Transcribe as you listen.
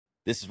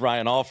This is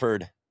Ryan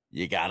Alford.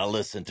 You got to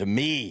listen to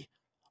me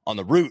on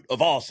the root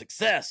of all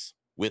success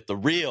with the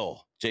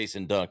real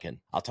Jason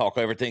Duncan. I'll talk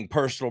everything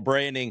personal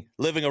branding,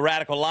 living a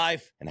radical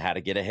life, and how to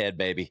get ahead,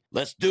 baby.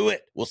 Let's do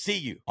it. We'll see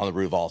you on the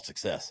root of all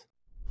success.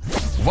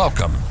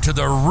 Welcome to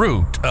the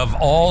root of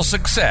all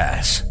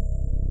success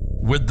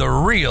with the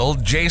real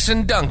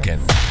Jason Duncan,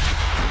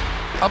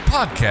 a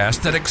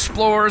podcast that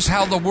explores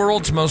how the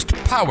world's most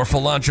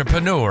powerful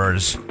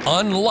entrepreneurs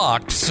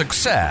unlocked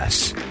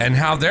success and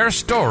how their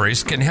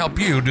stories can help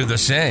you do the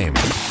same.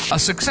 A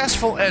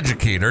successful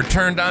educator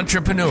turned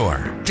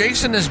entrepreneur,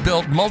 Jason has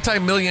built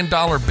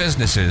multi-million-dollar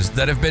businesses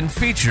that have been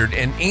featured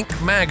in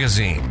Inc.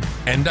 magazine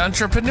and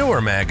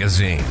Entrepreneur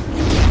magazine.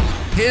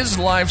 His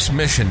life's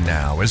mission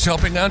now is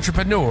helping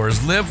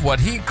entrepreneurs live what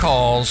he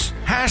calls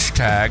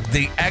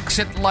 #the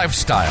exit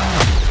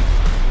lifestyle.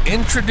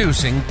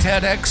 Introducing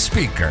TEDx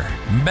speaker,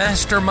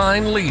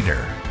 mastermind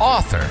leader,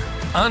 author,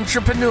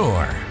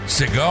 entrepreneur,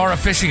 cigar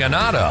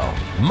aficionado,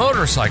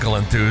 motorcycle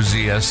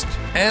enthusiast,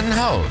 and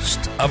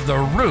host of The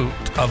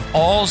Root of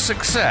All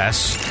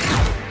Success,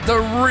 the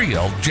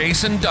real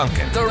Jason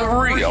Duncan.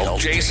 The real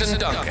Jason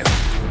Duncan.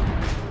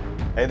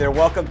 Hey there,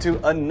 welcome to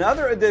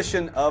another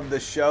edition of the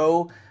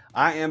show.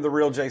 I am the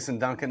real Jason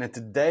Duncan, and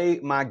today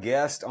my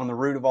guest on The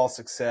Root of All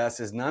Success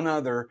is none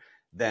other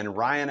than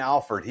Ryan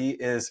Alford. He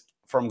is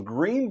from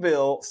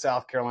Greenville,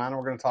 South Carolina.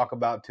 We're going to talk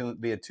about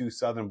being two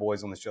Southern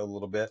boys on the show a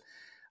little bit.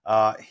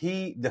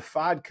 He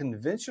defied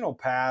conventional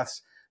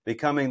paths,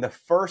 becoming the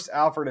first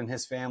Alford in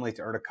his family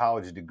to earn a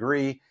college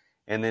degree.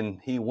 And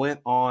then he went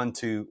on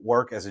to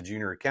work as a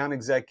junior account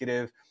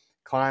executive,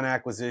 client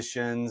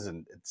acquisitions,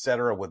 and et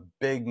cetera, with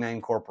big name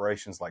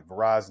corporations like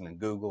Verizon and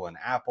Google and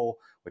Apple,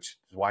 which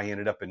is why he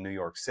ended up in New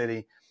York City.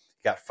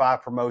 He got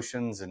 5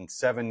 promotions in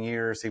 7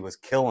 years. He was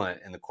killing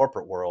it in the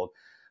corporate world.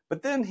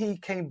 But then he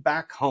came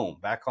back home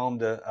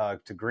to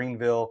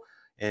Greenville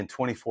in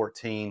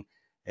 2014.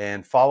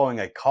 And following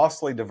a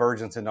costly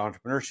divergence into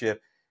entrepreneurship,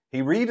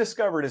 he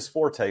rediscovered his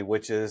forte,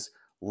 which is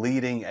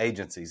leading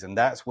agencies. And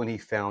that's when he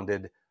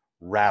founded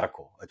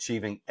Radical,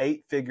 achieving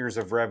 8 figures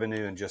of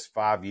revenue in just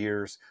 5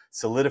 years,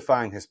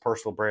 solidifying his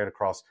personal brand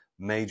across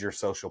major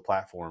social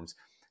platforms.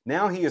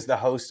 Now he is the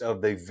host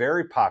of the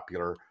very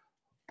popular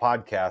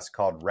podcast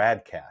called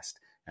Radcast.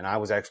 And I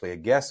was actually a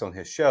guest on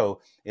his show.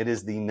 It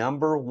is the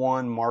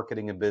 #1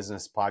 marketing and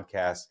business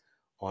podcast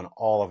on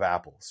all of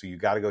Apple. So you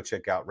got to go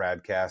check out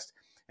Radcast.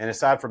 And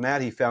aside from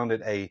that, he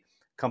founded a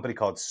company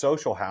called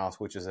Social House,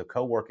 which is a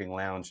co-working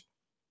lounge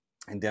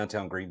in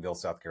downtown Greenville,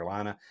 South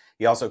Carolina.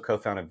 He also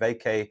co-founded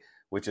Vacay,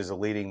 which is a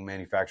leading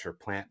manufacturer of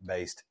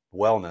plant-based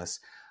wellness.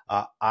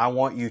 I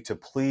want you to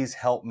please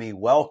help me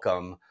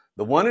welcome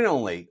the one and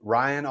only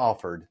Ryan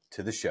Alford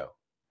to the show.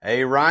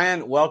 Hey,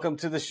 Ryan, welcome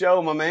to the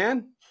show, my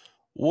man.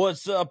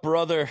 What's up,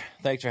 brother?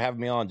 Thanks for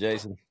having me on,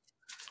 Jason.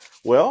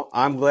 Well,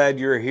 I'm glad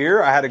you're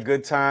here. I had a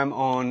good time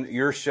on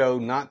your show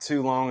not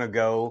too long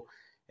ago,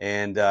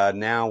 and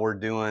now we're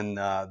doing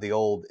the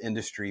old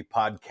industry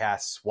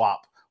podcast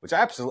swap, which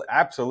I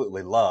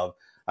absolutely love.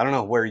 I don't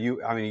know where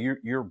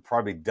you're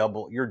probably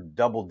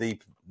double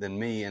deep than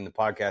me in the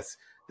podcast.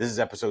 This is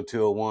episode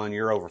 201.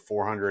 You're over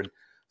 400,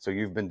 so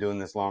you've been doing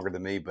this longer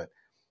than me, but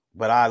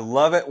I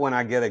love it when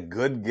I get a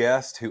good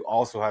guest who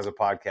also has a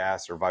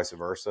podcast or vice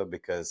versa,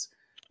 because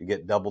you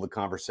get double the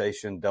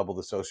conversation, double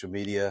the social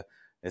media.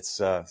 It's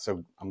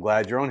so I'm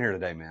glad you're on here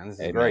today, man. This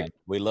is great. Man,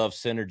 we love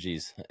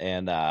synergies,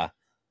 and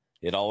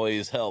it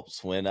always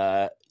helps when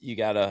you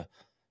got a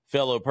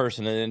fellow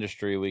person in the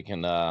industry. We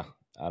can,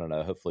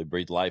 hopefully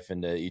breathe life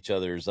into each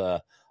other's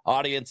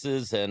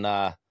audiences and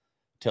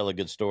tell a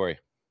good story.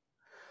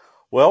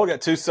 Well, we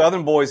got 2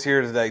 Southern boys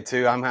here today,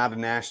 too. I'm out of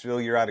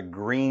Nashville. You're out of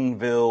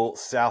Greenville,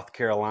 South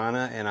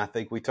Carolina. And I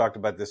think we talked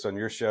about this on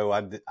your show.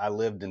 I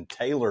lived in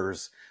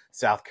Taylor's,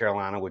 South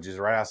Carolina, which is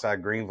right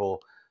outside Greenville,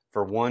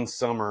 for one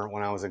summer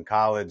when I was in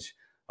college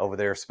over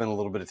there. Spent a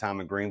little bit of time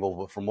in Greenville.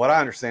 But from what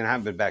I understand, I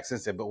haven't been back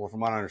since then, but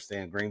from what I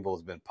understand, Greenville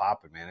has been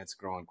popping, man. It's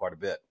growing quite a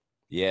bit.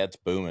 Yeah, it's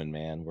booming,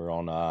 man. We're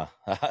on. I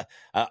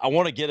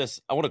want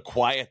to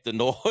quiet the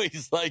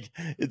noise.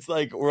 It's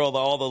like we're on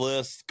all the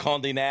lists: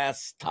 Condé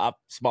Nast top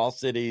small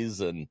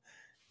cities, and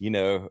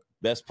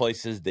best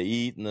places to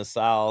eat in the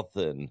South,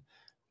 and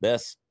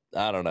best.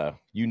 I don't know,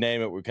 you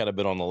name it. We've kind of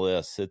been on the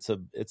list. It's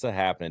a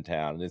happening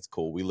town, and it's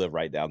cool. We live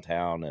right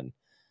downtown, and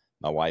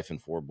my wife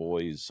and 4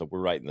 boys, so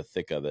we're right in the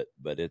thick of it.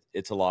 But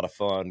it's a lot of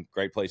fun.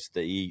 Great place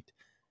to eat,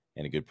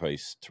 and a good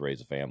place to raise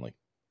a family.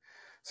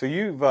 So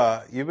you've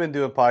been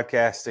doing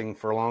podcasting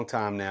for a long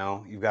time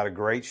now. You've got a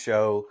great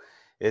show.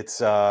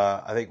 It's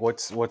I think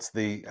what's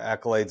the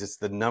accolades? It's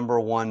the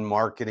 #1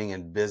 marketing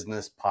and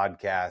business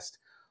podcast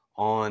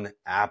on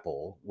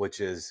Apple, which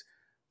is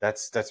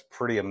that's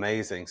pretty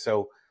amazing.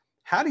 So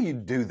how do you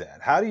do that?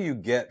 How do you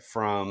get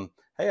from,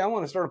 hey, I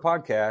want to start a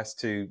podcast,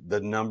 to the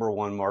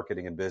 #1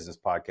 marketing and business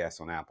podcast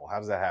on Apple? How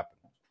does that happen?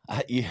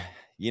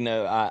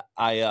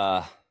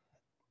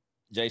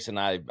 Jason,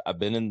 I've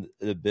been in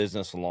the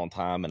business a long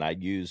time,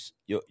 and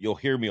you'll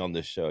hear me on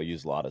this show. I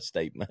use a lot of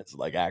statements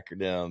like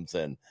acronyms,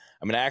 and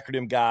I'm an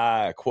acronym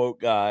guy, a quote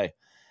guy.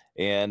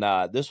 And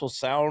this will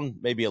sound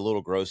maybe a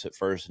little gross at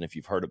first, and if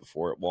you've heard it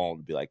before, it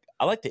won't. Be like,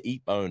 I like to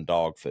eat my own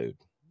dog food.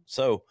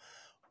 So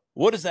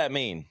what does that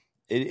mean?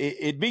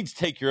 It means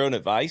take your own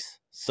advice.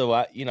 So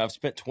I've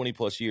spent 20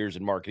 plus years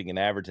in marketing and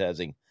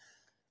advertising,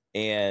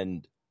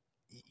 and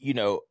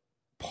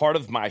part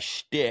of my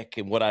shtick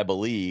and what I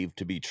believe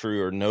to be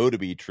true or know to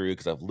be true,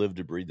 because I've lived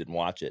and breathed and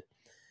watched it,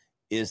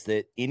 is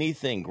that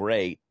anything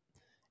great,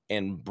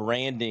 and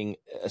branding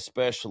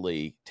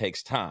especially,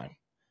 takes time.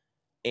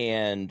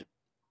 And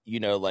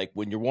like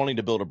when you're wanting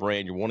to build a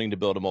brand, you're wanting to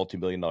build a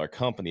multi-million-dollar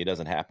company, it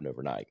doesn't happen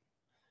overnight.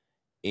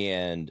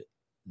 And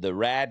the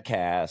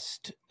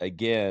Radcast,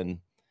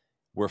 again,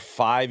 we're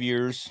 5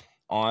 years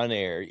on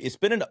air. It's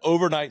been an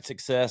overnight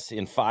success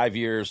in 5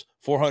 years,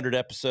 400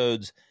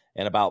 episodes,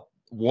 and about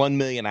 1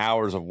 million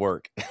hours of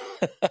work. True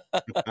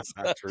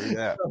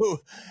that. So,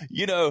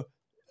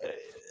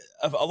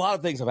 a lot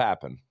of things have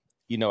happened.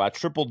 I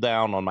tripled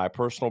down on my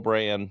personal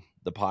brand,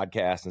 the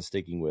podcast, and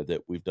sticking with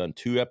it. We've done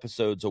 2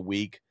 episodes a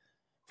week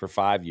for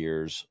 5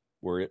 years.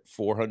 We're at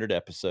 400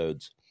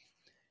 episodes.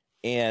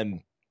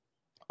 And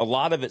a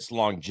lot of it's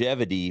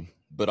longevity,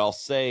 but I'll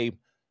say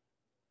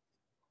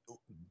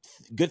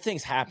good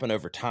things happen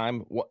over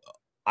time.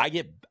 I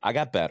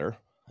got better.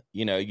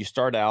 You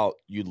start out,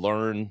 you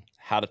learn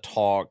how to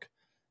talk,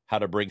 how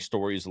to bring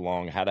stories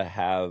along, how to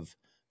have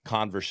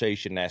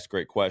conversation, and ask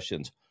great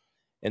questions.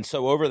 And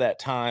so over that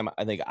time,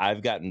 I think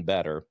I've gotten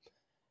better,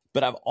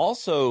 but I've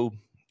also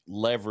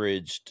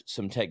leveraged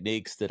some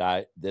techniques that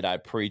I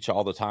preach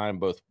all the time,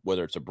 both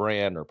whether it's a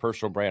brand or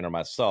personal brand or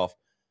myself,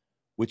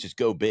 which is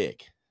go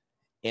big.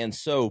 And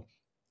so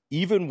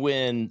even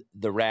when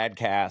the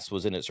Radcast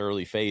was in its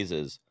early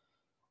phases,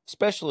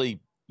 especially,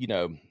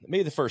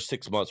 maybe the first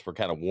 6 months were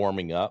kind of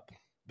warming up,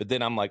 but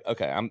then I'm like,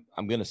 okay,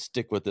 I'm going to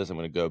stick with this. I'm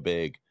going to go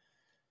big.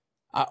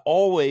 I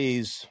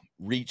always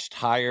reached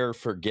higher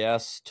for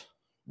guests,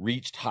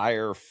 reached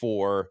higher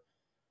for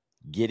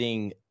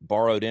getting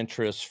borrowed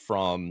interest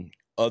from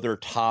other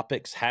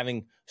topics,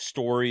 having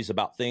stories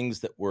about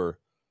things that were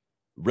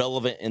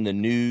relevant in the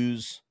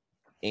news.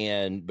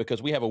 And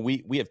because we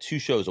have 2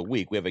 shows a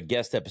week, we have a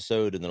guest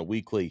episode and then a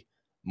weekly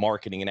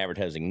marketing and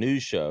advertising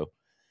news show.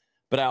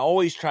 But I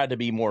always tried to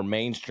be more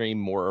mainstream,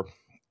 more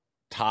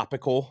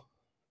topical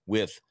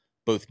with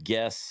both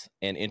guests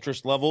and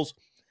interest levels.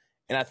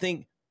 And I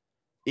think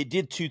it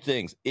did 2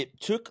 things.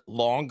 It took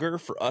longer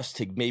for us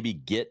to maybe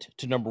get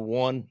to number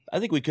 1. I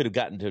think we could have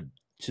gotten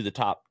to the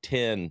top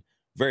 10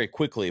 very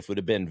quickly if it would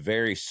have been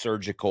very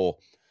surgical.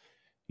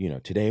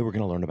 Today we're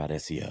going to learn about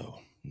SEO.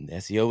 And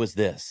SEO is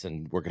this,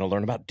 and we're going to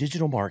learn about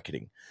digital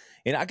marketing.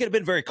 And I could have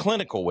been very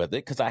clinical with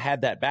it because I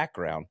had that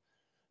background.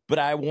 But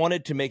I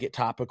wanted to make it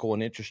topical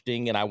and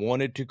interesting, and I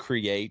wanted to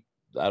create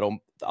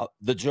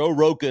the Joe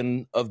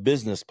Rogan of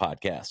business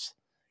podcasts.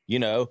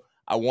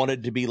 I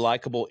wanted to be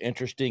likable,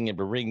 interesting, and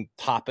bring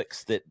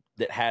topics that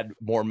had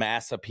more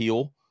mass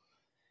appeal.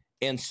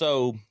 And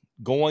so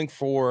going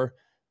for,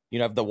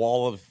 the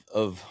wall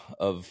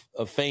of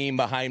fame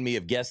behind me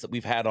of guests that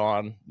we've had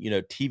on,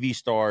 TV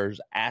stars,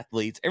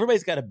 athletes,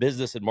 everybody's got a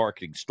business and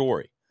marketing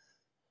story.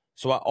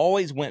 So I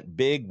always went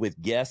big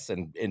with guests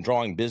and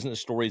drawing business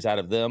stories out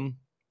of them.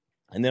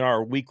 And then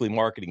our weekly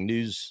marketing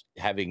news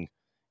having,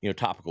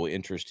 topical,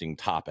 interesting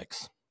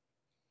topics.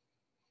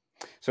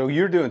 So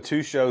you're doing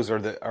 2 shows. Are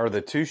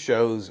the 2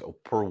 shows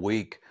per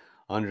week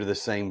under the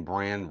same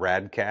brand,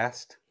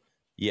 Radcast?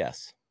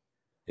 Yes,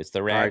 it's the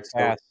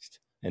Radcast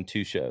and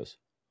 2 shows.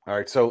 All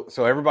right, so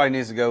everybody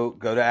needs to go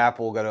to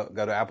Apple, go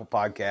to Apple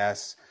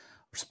Podcasts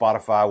or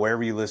Spotify,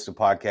 wherever you listen to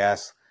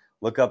podcasts.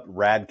 Look up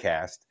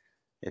Radcast.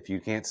 If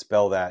you can't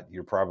spell that,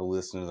 you're probably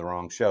listening to the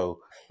wrong show.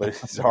 But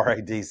it's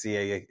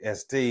Radcast.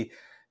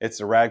 It's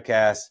the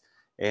Radcast,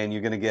 and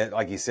you're going to get,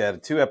 like you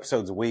said, 2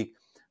 episodes a week.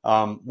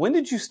 When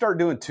did you start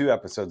doing 2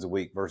 episodes a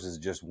week versus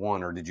just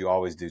 1, or did you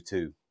always do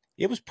 2?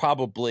 It was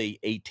probably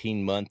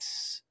 18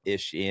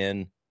 months-ish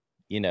in.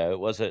 It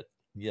wasn't,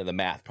 the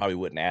math probably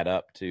wouldn't add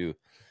up to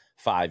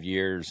 5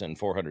 years and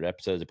 400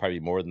 episodes. It'd probably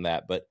be more than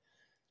that, but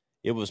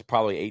it was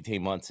probably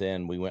 18 months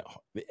in. We went,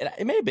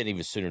 it may have been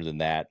even sooner than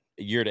that.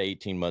 A year to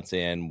 18 months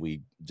in,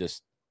 we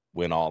just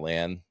went all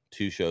in,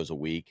 2 shows a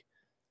week,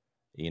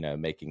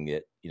 making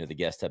it, the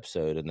guest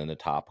episode and then the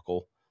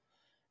topical.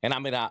 And I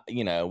mean,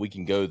 we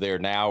can go there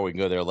now, we can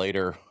go there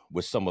later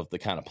with some of the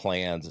kind of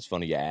plans. It's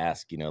funny you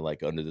ask,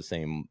 like under the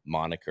same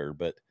moniker,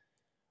 but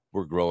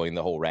we're growing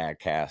the whole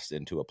Radcast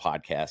into a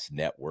podcast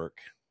network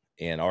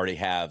and already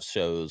have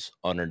shows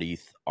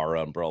underneath our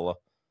umbrella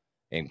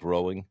and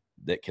growing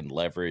that can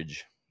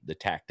leverage the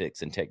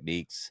tactics and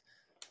techniques.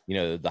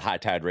 The high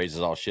tide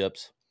raises all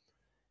ships.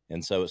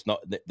 And so it's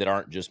not that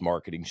aren't just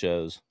marketing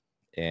shows.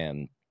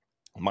 And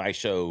my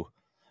show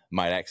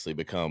might actually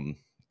become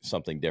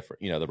something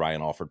different, the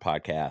Ryan Alford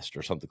podcast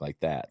or something like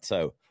that.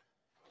 So,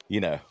 we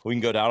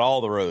can go down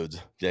all the roads,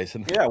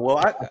 Jason. Yeah. Well,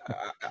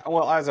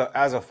 as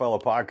a fellow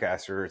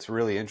podcaster, it's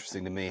really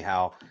interesting to me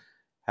how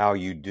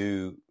you've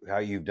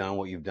done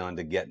what you've done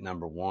to get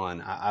number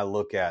 1. I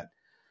look at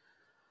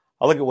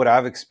what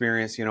I've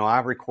experienced.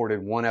 I've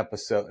recorded 1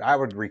 episode. I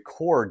would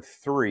record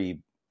 3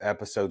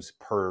 episodes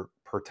per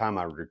time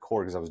I would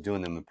record because I was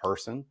doing them in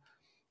person.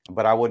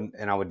 But I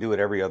would do it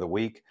every other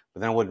week,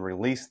 but then I wouldn't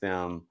release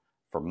them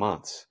for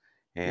months.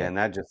 Yeah. And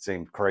that just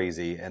seemed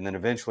crazy. And then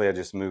eventually I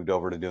just moved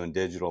over to doing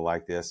digital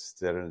like this.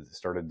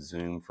 Started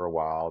Zoom for a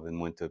while, then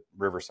went to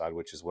Riverside,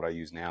 which is what I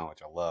use now,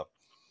 which I love.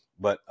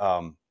 But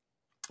I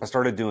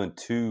started doing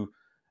 2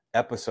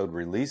 episode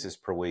releases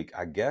per week,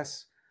 I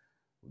guess,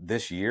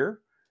 this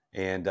year.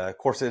 And of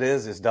course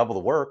it's double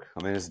the work.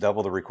 I mean, it's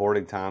double the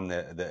recording time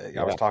that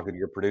I was talking to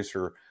your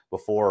producer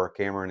before,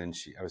 Cameron, and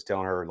I was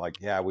telling her,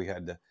 like, yeah,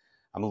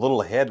 I'm a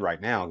little ahead right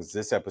now because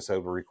this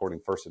episode we're recording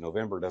 1st of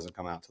November, doesn't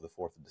come out to the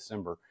 4th of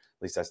December.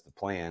 At least that's the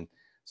plan.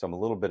 So I'm a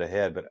little bit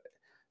ahead, but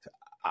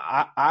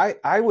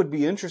I would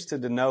be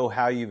interested to know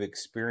how you've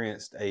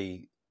experienced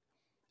a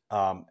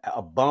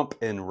bump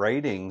in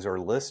ratings or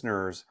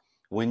listeners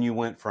when you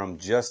went from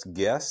just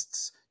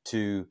guests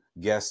to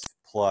guests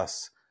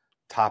plus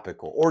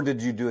topical, or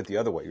did you do it the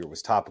other way? It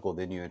was topical,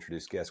 then you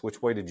introduced guests.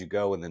 Which way did you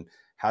go, and then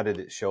how did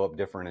it show up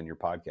different in your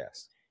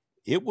podcast?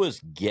 It was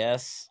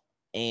guess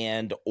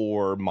and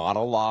or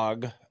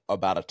monologue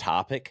about a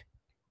topic,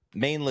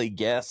 mainly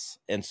guess.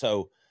 And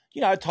so,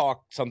 I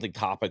talk something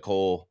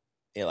topical,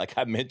 like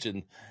I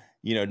mentioned,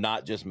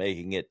 not just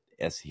making it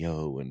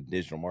SEO and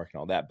digital marketing,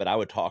 all that, but I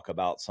would talk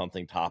about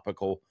something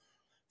topical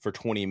for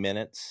 20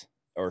 minutes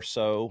or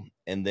so.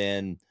 And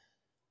then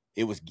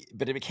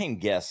but it became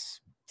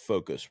guest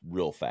focused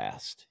real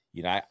fast.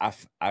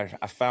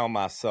 I found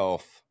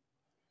myself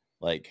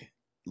like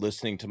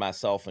listening to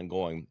myself and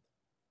going,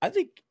 I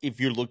think if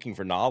you're looking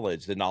for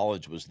knowledge, the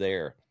knowledge was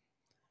there,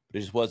 but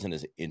it just wasn't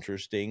as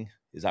interesting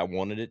as I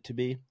wanted it to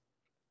be.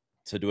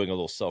 So doing a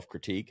little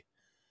self-critique.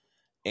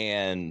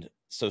 And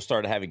so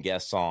started having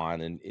guests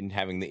on and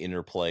having the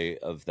interplay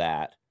of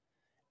that.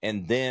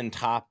 And then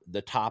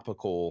the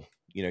topical,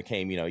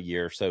 came, a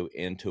year or so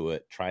into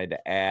it, trying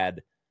to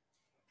add,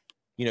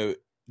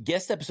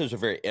 guest episodes are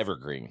very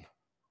evergreen,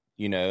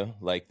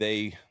 like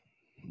they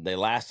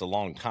last a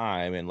long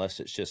time unless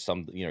it's just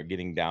some,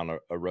 getting down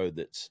a road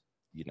that's,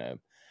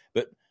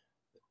 but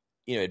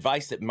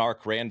advice that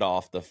Mark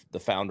Randolph, the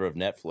founder of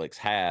Netflix,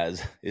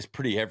 has is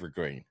pretty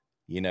evergreen,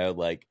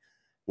 like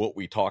what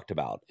we talked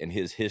about in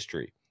his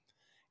history.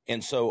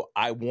 And so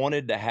I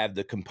wanted to have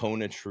the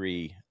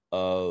componentry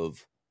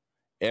of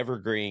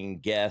evergreen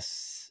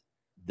guests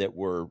that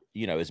were,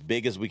 as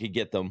big as we could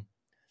get them,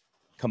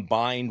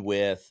 combined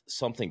with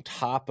something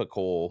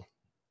topical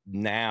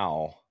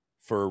now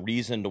for a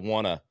reason to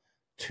want to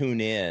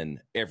tune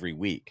in every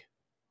week,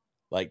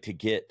 like to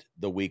get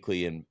the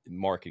weekly and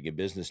marketing and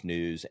business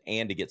news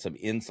and to get some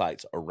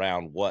insights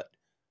around what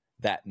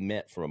that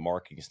meant from a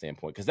marketing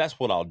standpoint. Because that's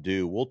what I'll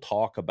do.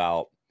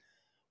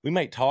 We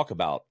might talk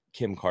about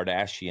Kim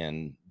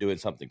Kardashian doing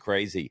something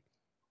crazy,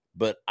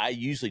 but I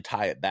usually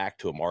tie it back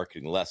to a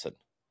marketing lesson.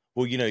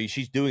 Well,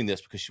 she's doing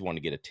this because she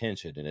wanted to get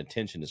attention, and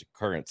attention is a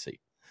currency.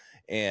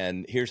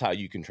 And here's how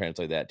you can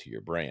translate that to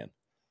your brand.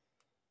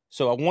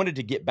 So I wanted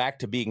to get back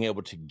to being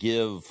able to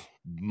give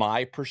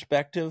my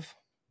perspective,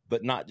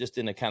 but not just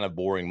in a kind of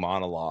boring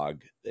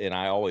monologue. And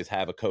I always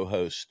have a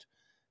co-host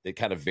that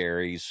kind of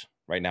varies.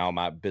 Right now,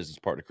 my business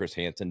partner, Chris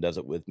Hansen, does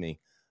it with me.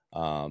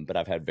 But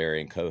I've had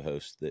varying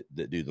co-hosts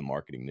that do the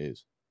marketing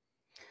news.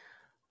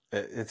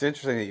 It's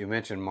interesting that you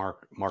mentioned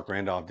Mark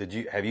Randolph.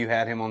 Have you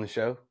had him on the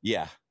show?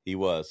 Yeah, he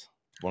was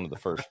one of the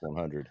first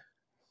 100.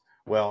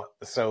 Well,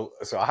 so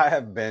I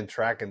have been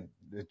tracking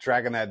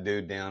that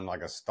dude down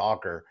like a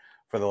stalker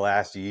for the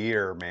last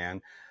year,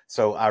 man.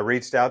 So I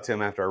reached out to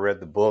him after I read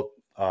the book.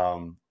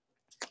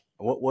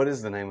 What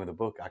is the name of the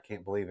book? I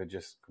can't believe it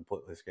just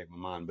completely escaped my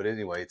mind. But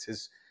anyway,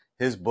 it's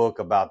his book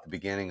about the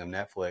beginning of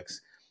Netflix.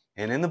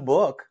 And in the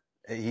book,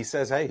 he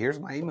says, hey, here's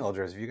my email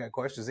address. If you got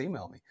questions,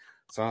 email me.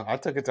 So I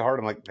took it to heart.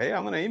 I'm like, hey,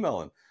 I'm going to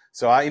email him.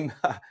 So I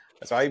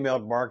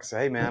emailed Mark and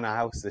said, hey, man, I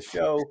host the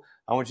show.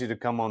 I want you to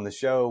come on the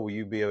show. Will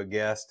you be a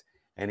guest?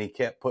 And he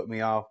kept putting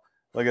me off.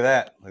 Look at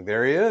that. Like,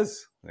 there he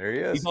is. There he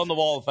is. He's on the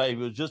wall of fame.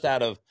 He was just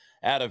out of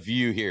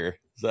view here.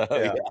 So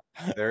yeah.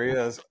 There he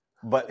is.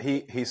 But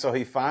he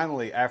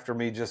finally, after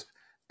me just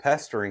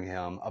pestering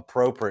him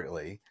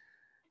appropriately,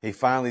 he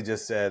finally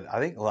just said, I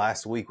think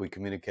last week we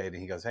communicated.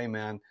 He goes, hey,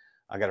 man,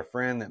 I got a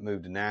friend that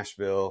moved to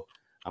Nashville.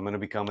 I'm going to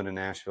be coming to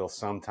Nashville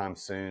sometime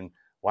soon.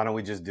 Why don't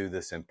we just do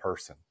this in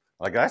person?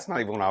 Like, that's not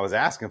even what I was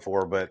asking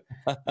for, but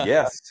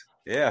yes.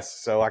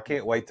 So I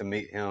can't wait to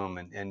meet him.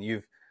 And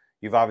you've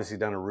obviously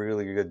done a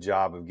really good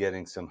job of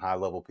getting some high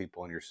level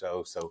people on your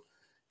show. So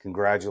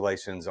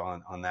congratulations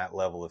on that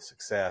level of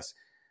success.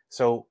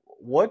 So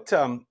let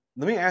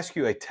me ask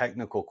you a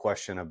technical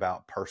question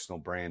about personal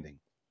branding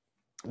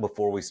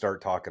before we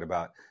start talking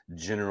about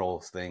general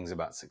things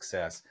about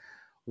success.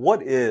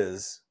 What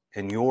is,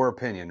 in your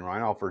opinion,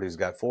 Ryan Alford, who's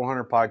got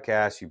 400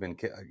 podcasts, you've been,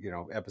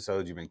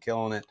 episodes, you've been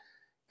killing it,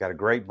 got a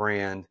great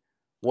brand.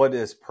 What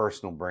is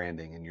personal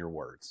branding in your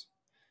words?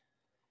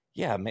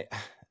 Yeah, man.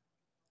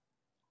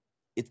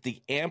 It's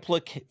the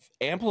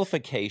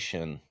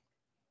amplification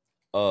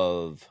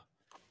of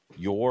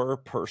your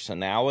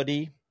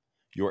personality,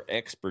 your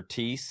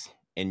expertise,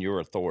 and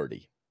your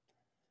authority.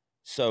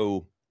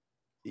 So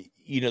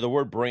the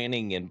word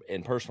branding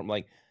and personal,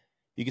 like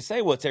you can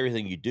say, well, it's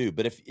everything you do,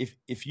 but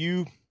if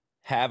you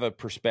have a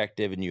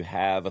perspective and you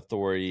have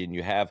authority and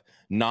you have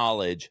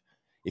knowledge,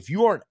 if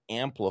you aren't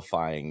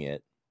amplifying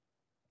it,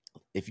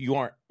 if you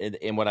aren't,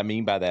 and what I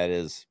mean by that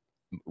is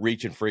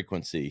reach and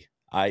frequency,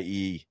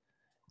 i.e.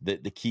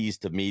 the keys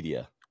to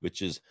media,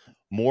 which is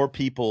more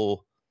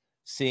people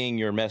seeing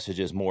your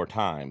messages more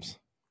times.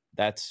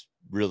 That's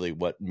really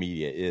what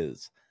media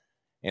is.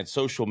 And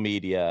social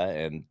media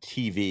and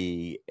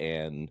TV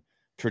and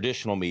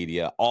traditional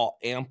media all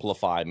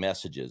amplify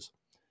messages.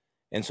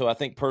 And so I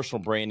think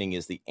personal branding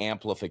is the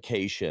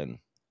amplification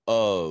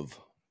of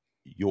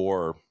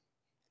your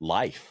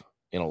life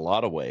in a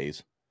lot of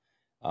ways.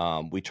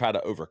 We try to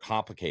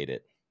overcomplicate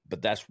it,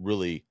 but that's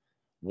really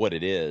what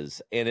it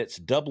is. And it's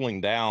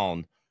doubling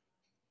down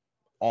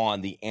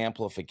on the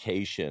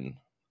amplification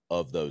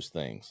of those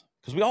things,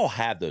 because we all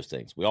have those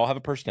things. We all have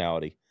a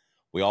personality.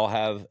 We all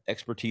have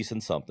expertise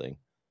in something.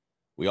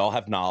 We all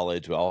have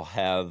knowledge.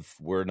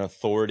 We're an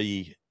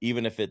authority,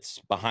 even if it's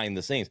behind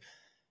the scenes.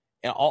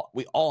 And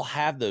we all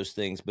have those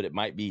things, but it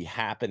might be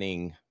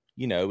happening,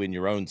 in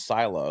your own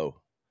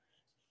silo.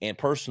 And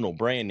personal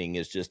branding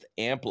is just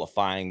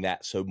amplifying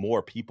that so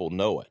more people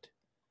know it.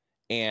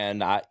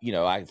 And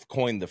I've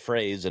coined the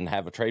phrase and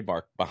have a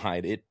trademark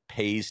behind it: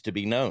 pays to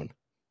be known.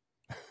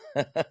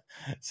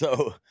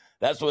 So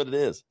that's what it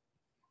is.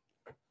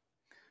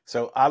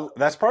 So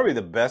that's probably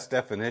the best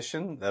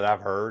definition that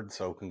I've heard.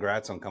 So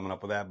congrats on coming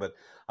up with that. But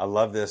I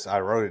love this.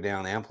 I wrote it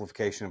down: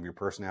 amplification of your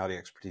personality,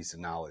 expertise,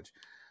 and knowledge.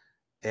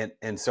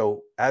 And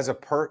so as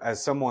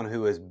someone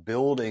who is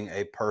building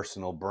a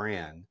personal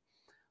brand,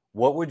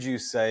 what would you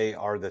say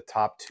are the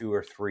top 2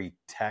 or 3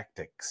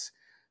 tactics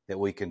that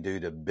we can do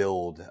to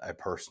build a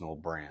personal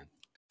brand?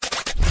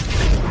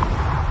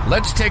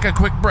 Let's take a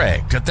quick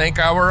break to thank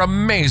our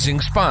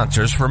amazing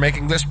sponsors for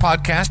making this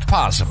podcast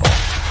possible.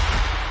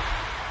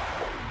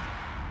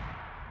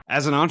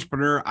 As an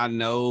entrepreneur, I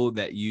know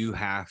that you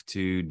have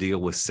to deal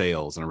with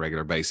sales on a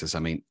regular basis. I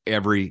mean,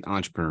 every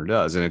entrepreneur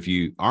does. And if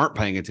you aren't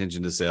paying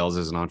attention to sales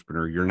as an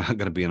entrepreneur, you're not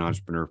going to be an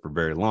entrepreneur for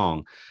very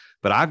long.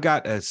 But I've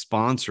got a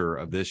sponsor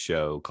of this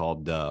show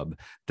called Dub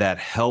that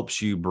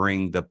helps you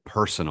bring the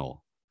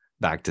personal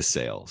back to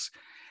sales.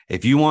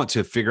 If you want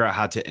to figure out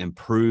how to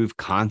improve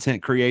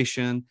content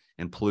creation,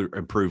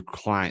 improve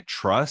client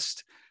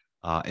trust,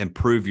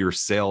 improve your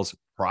sales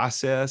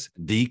process,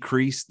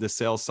 decrease the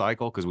sales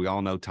cycle, because we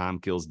all know time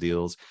kills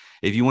deals.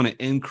 If you want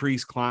to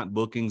increase client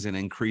bookings and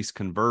increase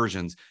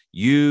conversions,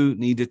 you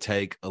need to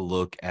take a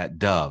look at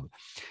Dub.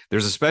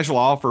 There's a special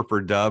offer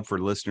for Dub for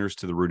listeners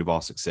to The Root of All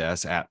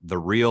Success at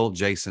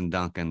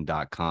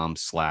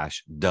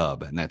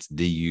therealjasonduncan.com/Dub. And that's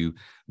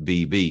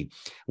DUBB.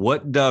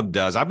 What Dub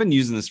does, I've been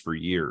using this for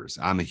years.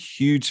 I'm a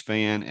huge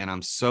fan, and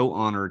I'm so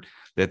honored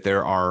that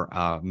they're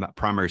our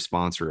primary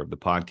sponsor of the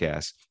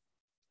podcast.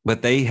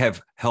 But they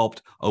have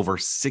helped over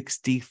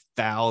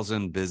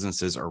 60,000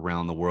 businesses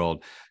around the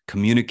world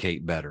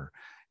communicate better,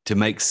 to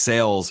make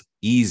sales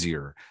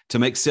easier, to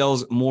make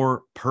sales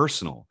more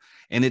personal.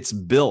 And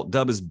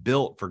Dub is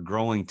built for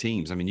growing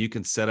teams. I mean, you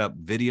can set up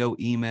video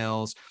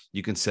emails,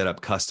 you can set up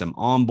custom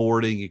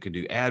onboarding, you can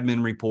do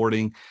admin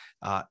reporting,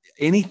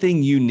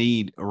 anything you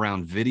need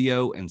around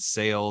video and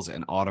sales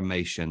and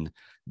automation.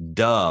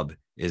 Dub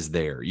is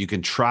there. You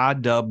can try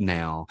Dub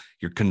now.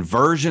 Your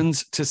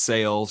conversions to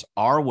sales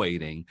are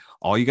waiting.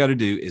 All you got to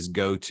do is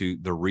go to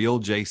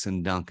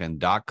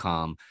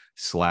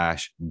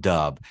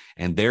therealjasonduncan.com/Dub.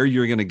 And there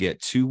you're going to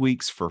get 2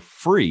 weeks for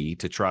free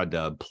to try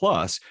Dub.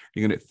 Plus,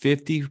 you're going to get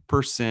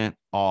 50%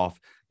 off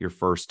your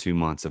first 2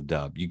 months of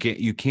Dub. You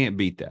can't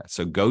beat that.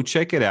 So go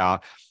check it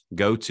out.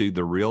 Go to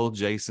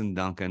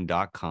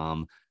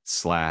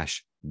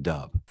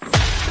therealjasonduncan.com/Dub.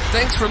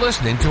 Thanks for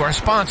listening to our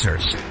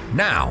sponsors.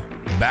 Now,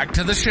 back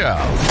to the show.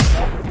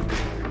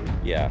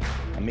 Yeah.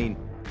 I mean,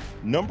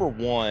 number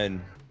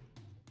one,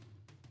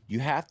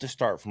 you have to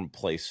start from a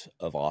place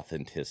of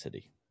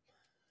authenticity.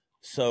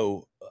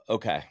 So,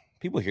 okay,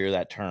 people hear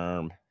that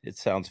term. It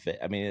sounds,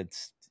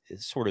 it's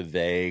sort of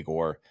vague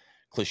or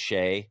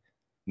cliche,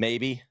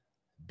 maybe.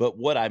 But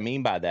what I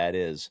mean by that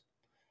is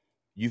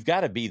you've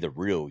got to be the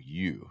real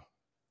you,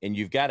 and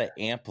you've got to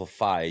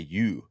amplify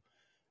you.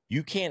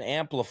 You can't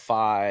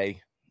amplify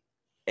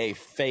a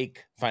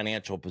fake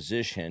financial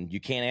position.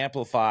 You can't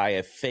amplify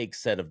a fake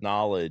set of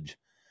knowledge.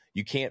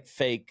 You can't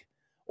fake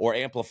or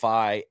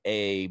amplify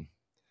a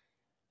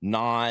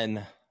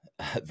non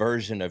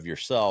version of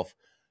yourself,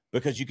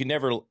 because you can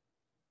never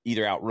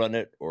either outrun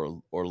it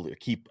or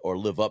keep or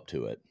live up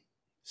to it.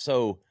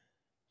 So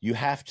you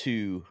have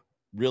to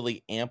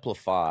really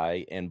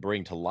amplify and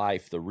bring to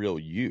life the real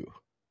you,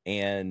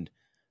 and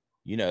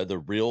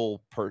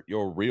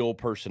your real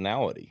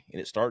personality. And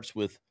it starts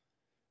with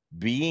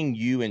being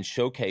you and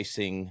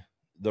showcasing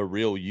the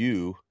real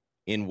you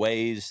in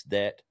ways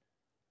that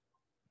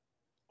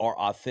are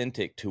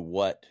authentic to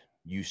what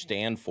you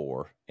stand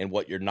for and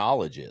what your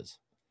knowledge is.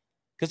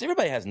 Because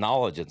everybody has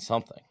knowledge in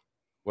something,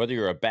 whether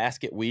you're a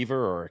basket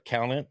weaver or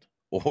accountant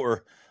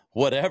or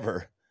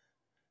whatever.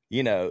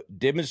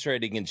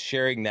 Demonstrating and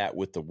sharing that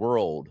with the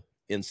world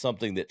in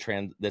something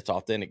that's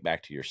authentic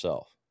back to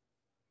yourself.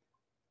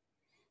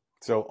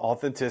 So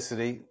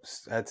authenticity,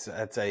 that's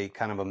a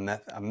kind of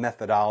a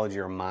methodology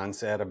or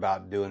mindset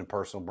about doing a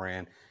personal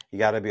brand. You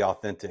got to be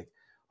authentic.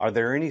 Are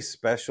there any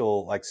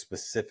special, like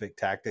specific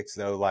tactics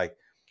though? Like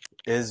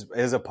is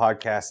a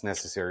podcast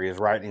necessary? Is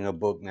writing a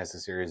book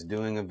necessary? Is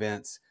doing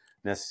events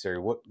necessary?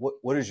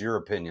 What is your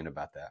opinion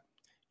about that?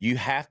 You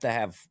have to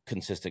have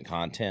consistent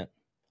content.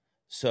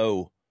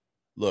 So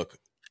look,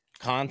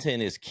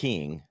 content is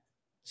king.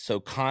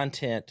 So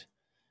content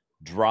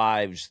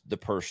drives the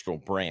personal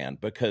brand,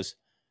 because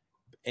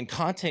and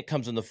content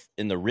comes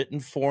in the written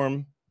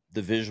form,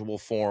 the visual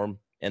form,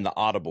 and the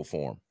audible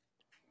form.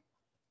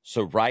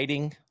 So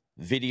writing,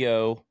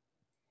 video,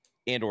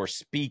 and or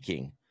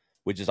speaking,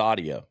 which is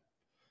audio,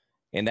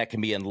 and that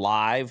can be in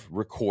live,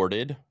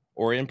 recorded,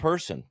 or in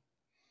person.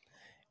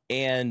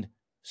 And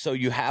so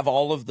you have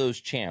all of those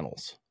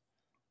channels.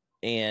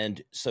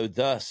 And so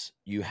thus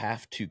you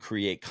have to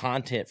create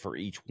content for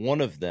each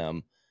one of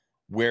them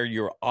where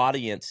your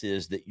audience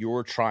is that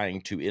you're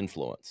trying to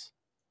influence,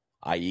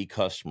 i.e.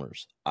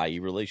 customers, i.e.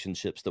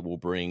 relationships that will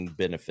bring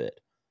benefit.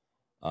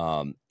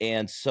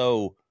 And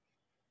so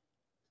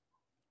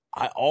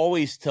I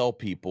always tell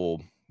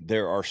people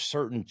there are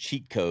certain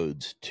cheat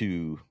codes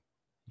to,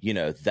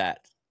 that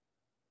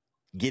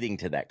getting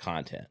to that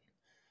content.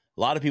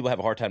 A lot of people have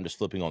a hard time just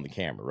flipping on the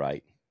camera,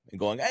 right? And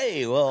going,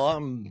 hey, well,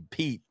 I'm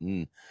Pete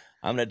and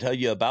I'm going to tell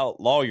you about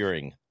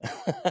lawyering.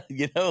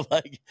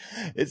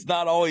 It's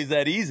not always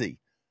that easy.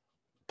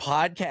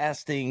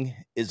 Podcasting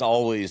is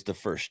always the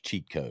first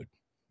cheat code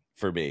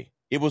for me.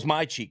 It was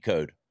my cheat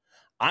code.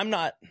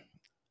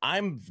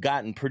 I've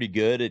gotten pretty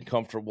good and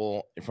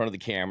comfortable in front of the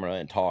camera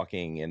and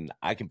talking, and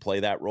I can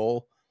play that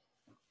role,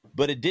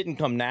 but it didn't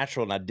come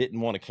natural, and I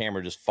didn't want a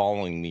camera just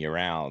following me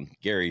around,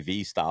 Gary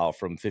Vee style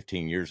from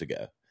 15 years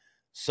ago.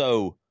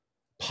 So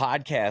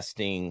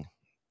podcasting,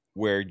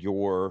 where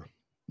you're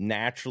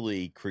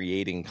naturally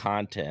creating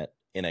content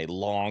in a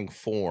long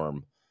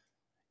form,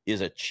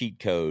 is a cheat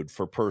code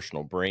for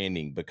personal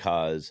branding,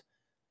 because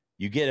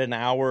you get an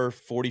hour,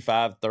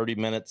 45, 30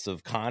 minutes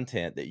of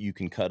content that you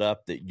can cut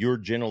up, that you're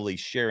generally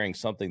sharing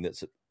something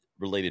that's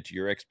related to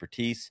your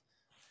expertise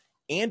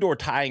and or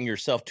tying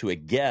yourself to a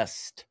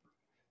guest.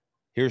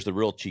 Here's the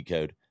real cheat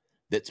code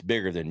that's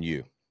bigger than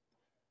you.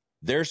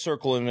 Their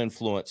circle of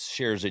influence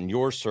shares in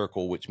your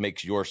circle, which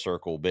makes your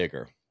circle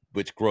bigger,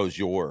 which grows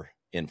your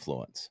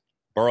influence.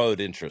 Borrowed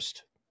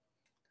interest.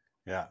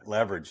 Yeah,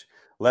 leverage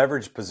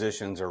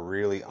positions are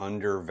really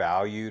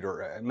undervalued,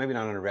 or maybe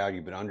not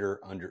undervalued, but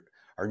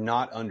are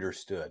not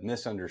understood,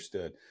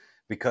 misunderstood,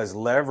 because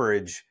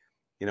leverage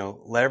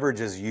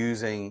is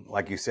using,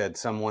 like you said,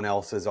 someone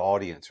else's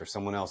audience or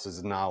someone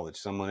else's knowledge,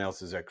 someone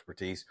else's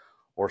expertise,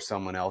 or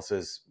someone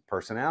else's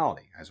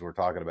personality, as we're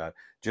talking about.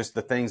 Just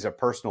the things that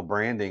personal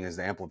branding is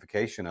the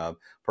amplification of: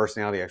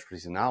 personality,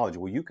 expertise, and knowledge.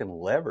 Well, you can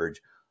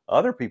leverage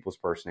other people's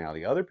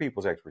personality, other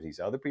people's expertise,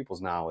 other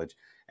people's knowledge.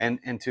 And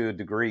to a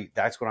degree,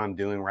 that's what I'm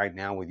doing right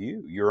now with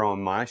you. You're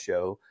on my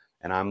show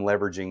and I'm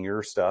leveraging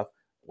your stuff.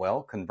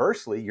 Well,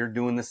 conversely, you're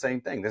doing the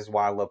same thing. This is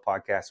why I love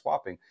podcast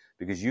swapping,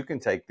 because you can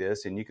take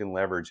this and you can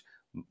leverage,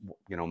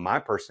 my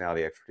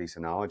personality, expertise,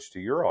 and knowledge to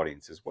your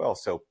audience as well.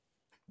 So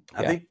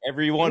I think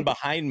everyone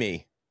behind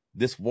me,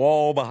 this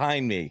wall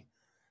behind me,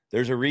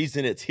 there's a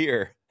reason it's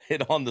here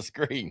and on the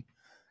screen.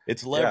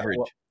 It's leverage.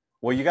 Yeah,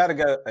 well, you got to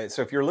go.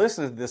 So if you're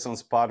listening to this on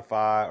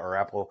Spotify or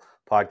Apple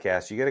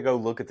Podcasts, you got to go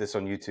look at this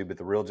on YouTube at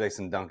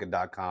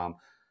therealjasonduncan.com.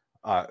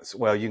 You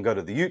can go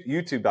to the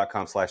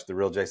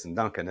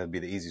youtube.com/therealjasonduncan. That'd be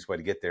the easiest way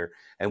to get there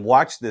and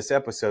watch this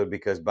episode,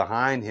 because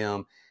behind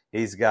him,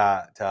 he's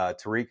got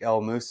Tariq El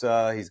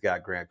Musa, he's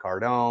got Grant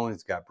Cardone,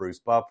 he's got Bruce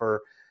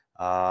Buffer,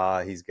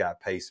 he's got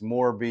Pace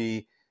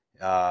Morby,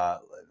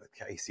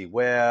 Casey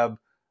Webb.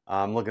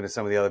 I'm looking at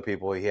some of the other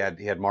people. He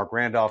had Mark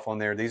Randolph on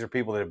there. These are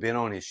people that have been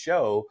on his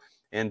show,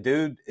 and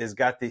dude has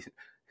got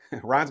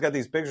Ryan's got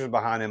these pictures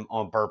behind him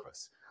on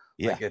purpose.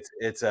 Yeah. Like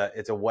it's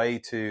a way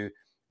to,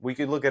 we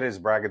could look at it as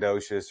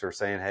braggadocious or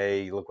saying,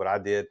 hey, look what I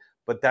did.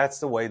 But that's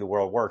the way the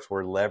world works.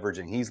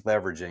 He's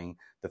leveraging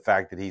the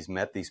fact that he's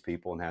met these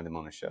people and had them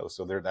on the show.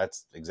 So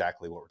that's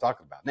exactly what we're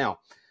talking about. Now,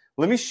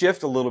 let me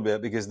shift a little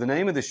bit, because the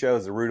name of the show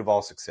is The Root of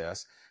All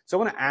Success. So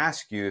I want to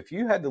ask you, if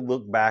you had to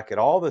look back at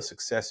all the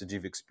successes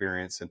you've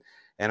experienced,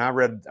 and I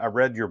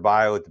read your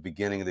bio at the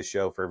beginning of the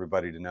show for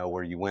everybody to know,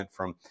 where you went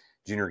from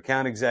junior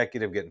account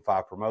executive, getting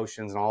 5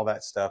 promotions and all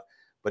that stuff.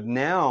 But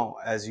now,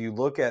 as you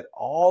look at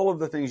all of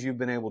the things you've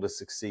been able to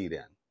succeed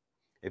in,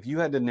 if you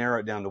had to narrow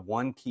it down to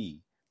one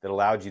key that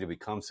allowed you to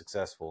become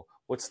successful,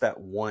 what's that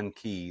one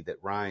key that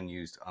Ryan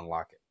used to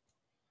unlock it?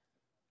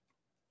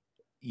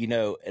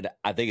 And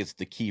I think it's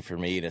the key for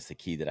me, and it's the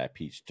key that I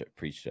preach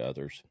to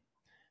others.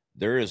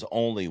 There is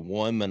only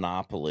one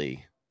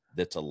monopoly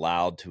that's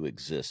allowed to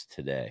exist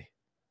today,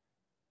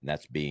 and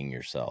that's being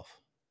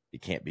yourself.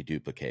 It can't be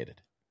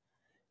duplicated.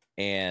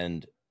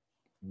 And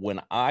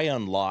when I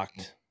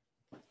unlocked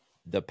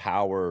the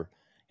power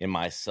in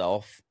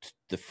myself,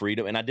 the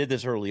freedom, and I did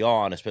this early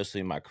on,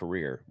 especially in my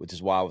career, which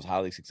is why I was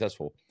highly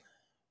successful.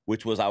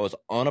 which was I was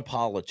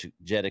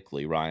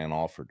unapologetically Ryan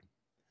Alford.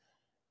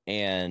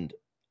 And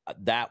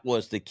that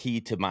was the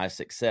key to my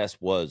success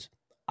was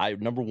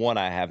number one,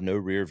 I have no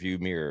rear view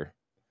mirror.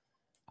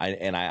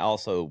 I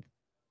also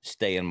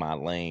stay in my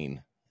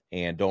lane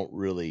and don't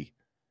really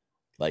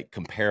like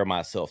compare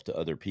myself to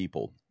other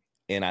people.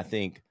 And I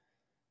think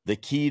the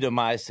key to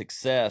my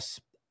success,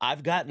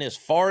 I've gotten as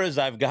far as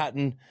I've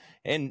gotten,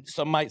 and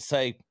some might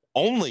say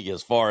only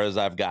as far as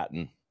I've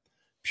gotten,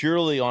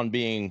 purely on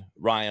being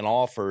Ryan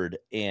Alford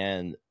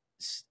and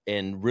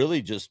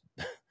really just,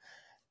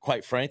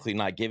 quite frankly,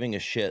 not giving a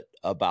shit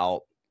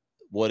about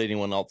what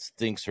anyone else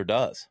thinks or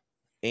does.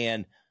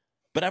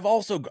 But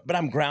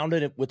I'm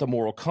grounded with a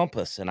moral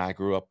compass, and I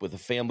grew up with a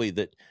family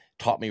that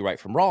taught me right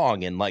from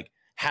wrong, and like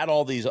had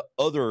all these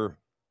other,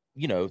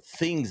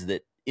 things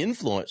that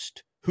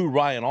influenced who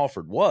Ryan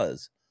Alford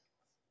was.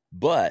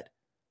 But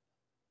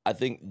I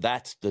think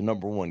that's the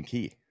number one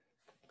key.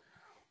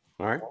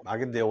 All right, I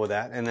can deal with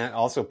that, and that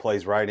also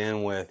plays right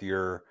in with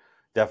your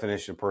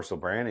definition of personal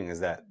branding.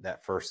 Is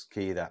that first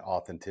key, that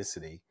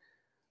authenticity,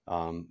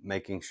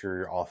 making sure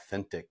you're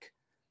authentic,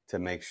 to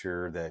make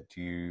sure that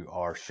you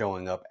are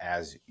showing up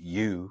as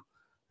you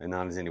and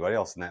not as anybody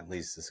else, and that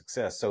leads to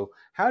success. So,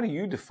 how do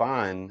you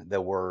define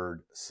the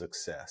word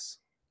success?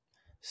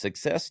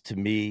 Success to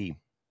me,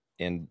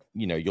 and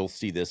you'll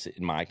see this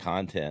in my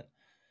content.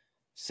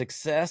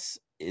 Success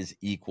is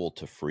equal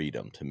to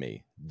freedom to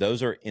me.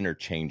 Those are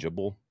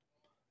interchangeable.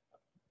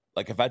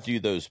 Like if I do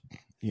those,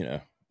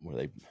 I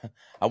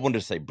wanted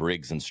to say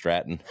Briggs and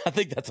Stratton. I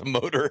think that's a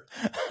motor,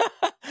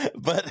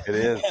 but it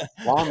is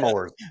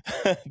lawnmowers.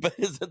 But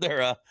isn't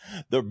there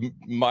the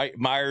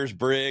Myers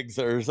Briggs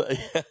or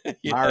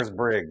Myers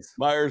Briggs?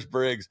 Myers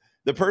Briggs.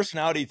 The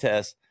personality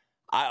test.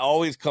 I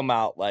always come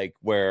out like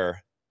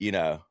where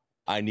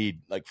I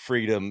need like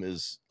freedom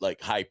is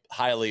like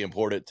highly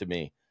important to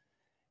me,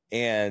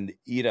 and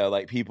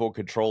like people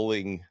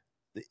controlling.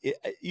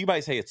 You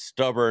might say it's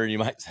stubborn. You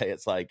might say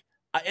it's like.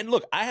 And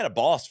look, I had a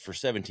boss for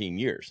 17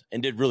 years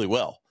and did really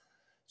well.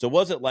 So it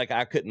wasn't like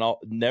I couldn't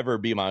never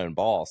be my own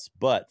boss,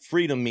 but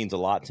freedom means a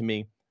lot to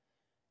me.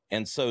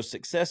 And so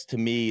success to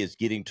me is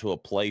getting to a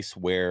place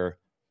where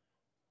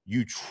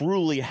you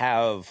truly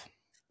have,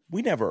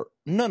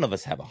 none of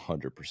us have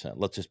 100%.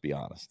 Let's just be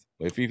honest.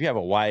 If you have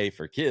a wife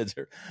or kids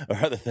or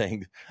other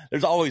things,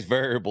 there's always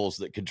variables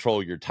that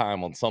control your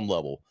time on some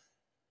level.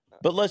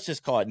 But let's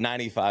just call it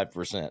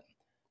 95%.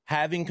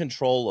 Having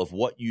control of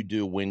what you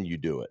do when you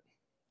do it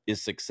is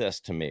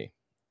success to me.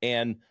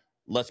 And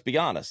let's be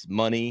honest,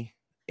 money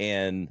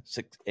and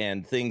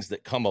things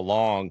that come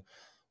along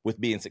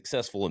with being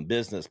successful in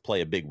business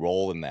play a big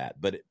role in that.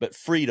 But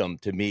freedom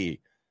to me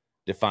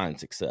defines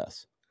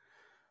success.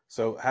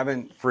 So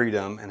having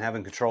freedom and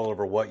having control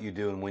over what you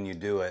do and when you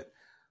do it,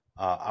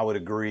 I would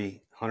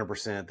agree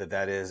 100%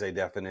 that is a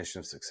definition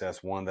of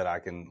success, one that I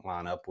can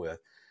line up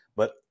with.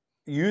 But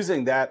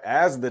using that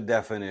as the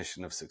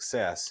definition of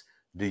success,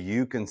 do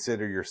you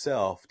consider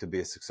yourself to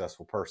be a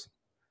successful person?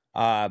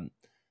 On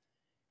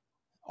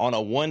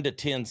a 1 to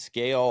 10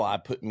 scale, I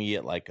put me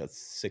at like a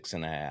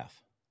 6.5.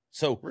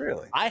 So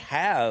really, I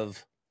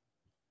have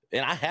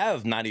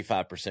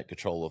 95%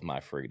 control of my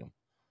freedom,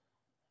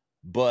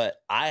 but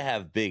I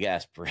have big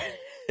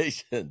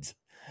aspirations.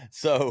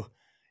 So,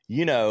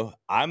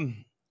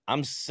 I'm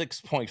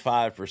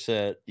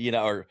 6.5%,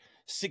 or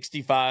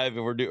 65.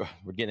 And we're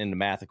getting into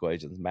math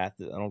equations. Math,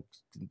 I don't,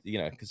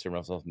 consider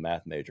myself a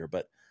math major,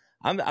 but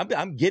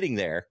I'm getting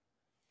there,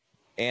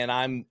 and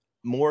I'm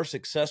more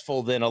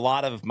successful than a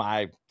lot of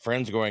my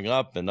friends growing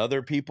up and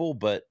other people.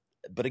 But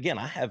again,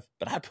 I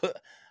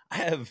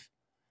have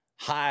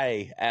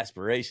high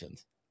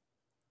aspirations.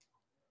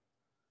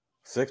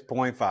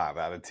 6.5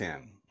 out of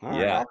 10. All yeah.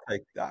 right, I'll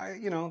take,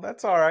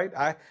 that's all right.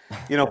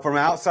 From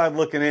outside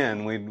looking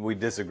in, we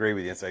disagree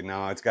with you and say,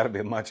 no, it's got to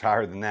be much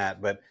higher than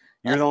that. But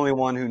you're the only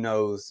one who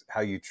knows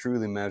how you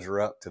truly measure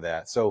up to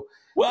that. So,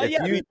 well,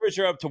 you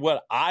measure up to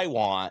what I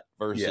want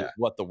versus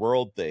what the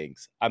world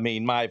thinks. I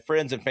mean, my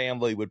friends and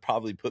family would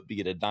probably put me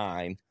at a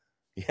 9,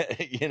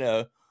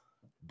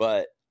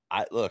 but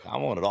I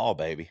want it all,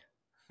 baby.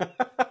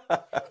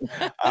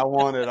 I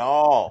want it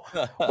all.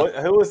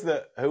 Who was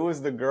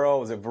the girl?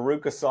 Was it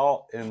Veruca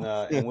Salt in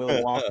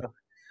Willy Wonka?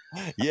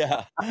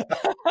 Yeah.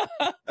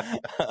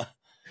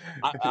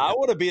 I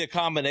want to be a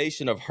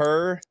combination of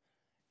her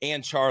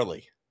and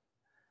Charlie.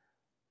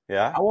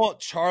 Yeah. I want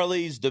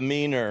Charlie's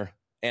demeanor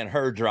and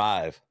her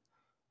drive.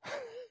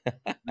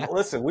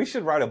 Listen, we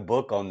should write a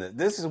book on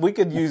this. We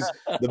could use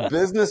the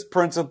business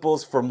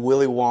principles from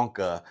Willy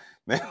Wonka.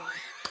 Man,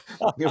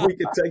 we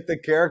could take the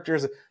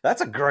characters.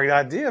 That's a great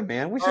idea,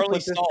 man. We should put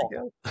this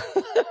together.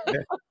 Yeah.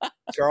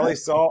 Charlie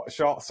Salt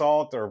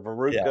or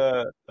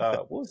Veruca. Yeah.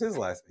 What was his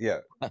last? Yeah.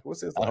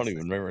 What's his last I don't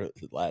even remember what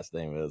his last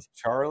name is.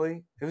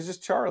 Charlie. It was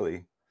just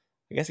Charlie.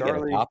 I guess he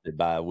got adopted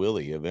by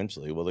Willie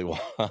eventually. Willie Wonka.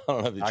 I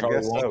don't know if it's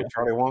Charlie Wonka.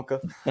 Charlie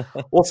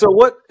Wonka. Well, so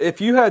what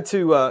if you had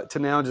to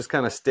now just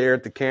kind of stare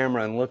at the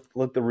camera and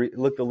look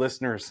the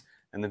listeners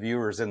and the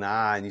viewers in the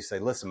eye, and you say,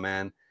 "Listen,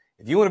 man,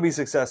 if you want to be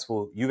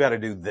successful, you got to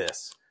do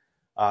this."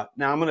 Now,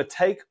 I'm going to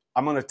take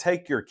I'm going to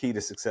take your key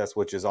to success,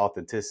 which is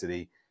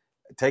authenticity,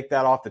 take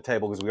that off the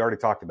table because we already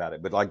talked about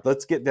it. But like,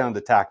 let's get down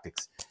to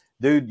tactics.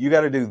 Dude, you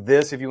got to do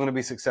this if you want to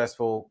be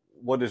successful.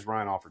 What does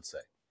Ryan Alford say?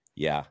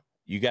 Yeah.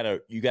 You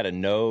gotta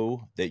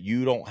know that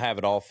you don't have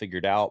it all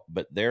figured out,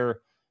 but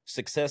their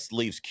success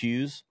leaves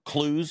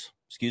clues.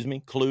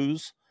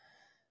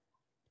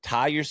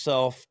 Tie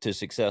yourself to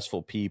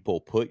successful people,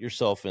 put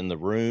yourself in the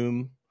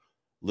room,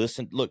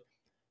 listen. Look,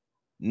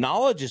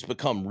 knowledge has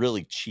become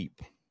really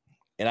cheap.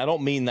 And I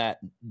don't mean that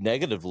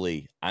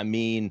negatively. I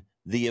mean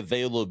the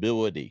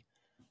availability.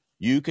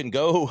 You can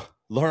go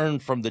learn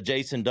from the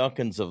Jason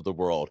Duncans of the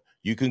world.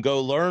 You can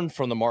go learn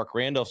from the Mark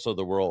Randolphs of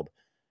the world.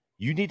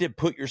 You need to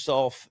put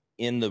yourself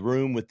in the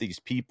room with these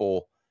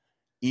people,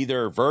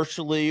 either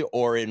virtually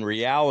or in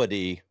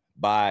reality,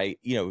 by,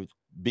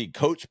 being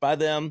coached by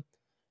them,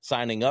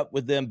 signing up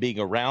with them, being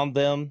around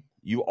them.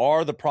 You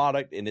are the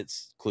product, and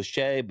it's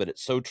cliche, but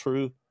it's so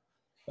true,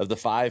 of the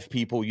 5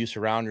 people you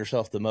surround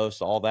yourself the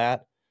most, all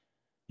that.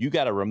 You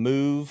got to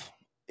remove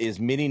as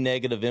many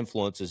negative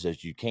influences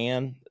as you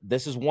can.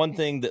 This is one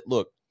thing that,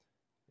 look,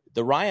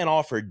 the Ryan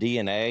Alford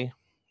DNA,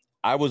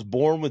 I was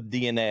born with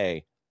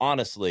DNA,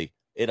 honestly,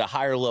 at a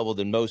higher level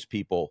than most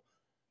people,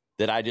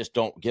 that I just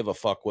don't give a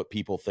fuck what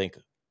people think,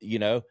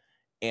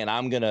 and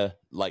I'm going to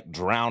like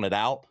drown it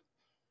out.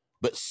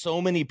 But so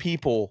many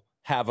people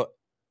have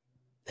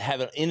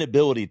an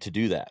inability to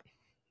do that.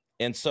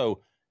 And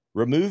so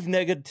remove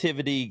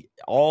negativity,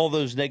 all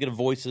those negative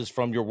voices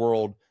from your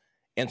world,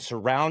 and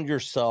surround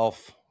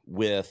yourself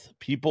with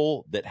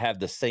people that have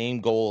the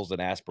same goals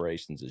and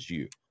aspirations as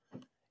you.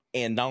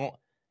 And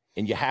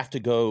you have to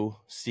go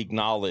seek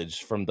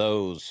knowledge from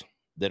those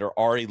that are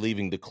already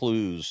leaving the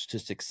clues to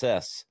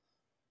success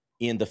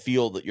in the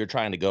field that you're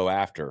trying to go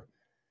after.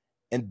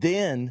 And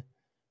then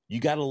you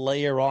got to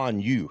layer on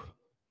you.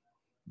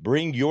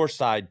 Bring your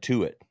side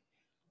to it.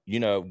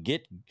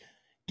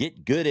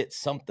 Get good at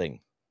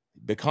something.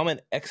 Become an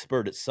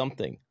expert at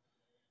something.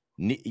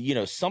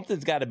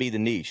 Something's got to be the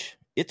niche.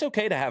 It's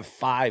okay to have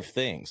 5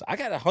 things. I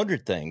got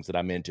 100 things that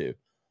I'm into,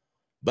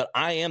 but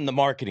I am the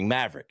marketing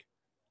maverick.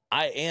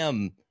 I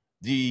am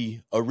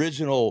the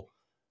original,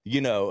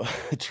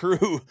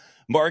 true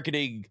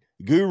marketing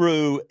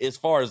guru as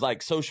far as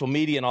like social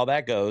media and all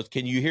that goes.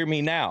 Can you hear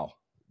me now?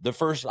 The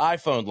first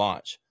iPhone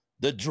launch,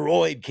 the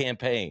Droid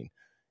campaign,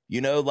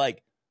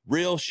 like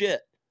real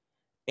shit.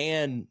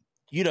 And,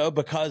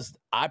 because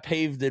I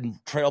paved and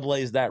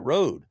trailblazed that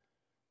road,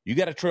 you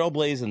got to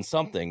trailblaze in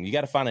something. You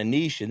got to find a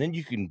niche, and then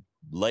you can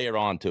layer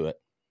onto it.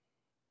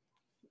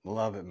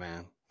 Love it,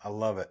 man. I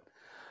love it.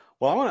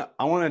 Well,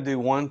 I want to do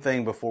one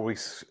thing before we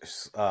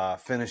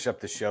finish up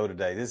the show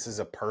today. This is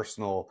a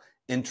personal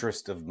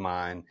interest of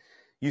mine.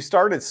 You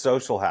started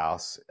Social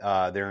House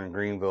there in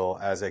Greenville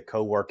as a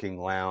co-working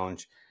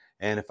lounge,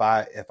 and if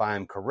I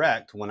am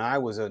correct, when I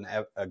was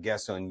a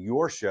guest on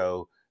your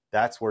show,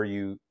 that's where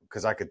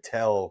because I could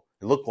tell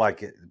it looked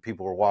like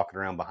people were walking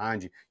around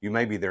behind you. You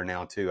may be there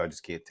now too. I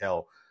just can't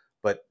tell.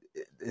 But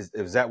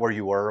is that where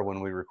you were when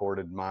we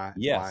recorded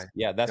Yes.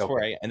 Yeah, that's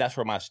okay. That's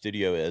where my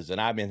studio is.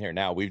 And I'm in here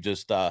now. We've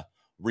just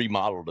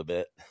remodeled a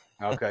bit.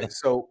 Okay.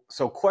 So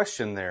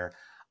question there.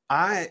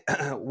 I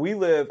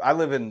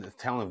live in the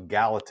town of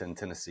Gallatin,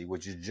 Tennessee,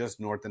 which is just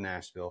north of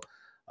Nashville.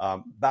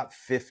 About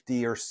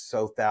 50 or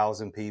so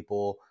thousand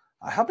people.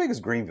 How big is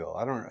Greenville?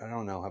 I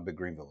don't know how big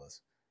Greenville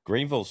is.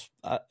 Greenville's,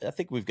 I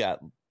think we've got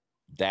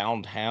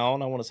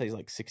downtown, I want to say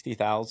like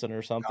 60,000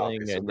 or something.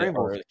 Okay, so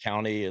or the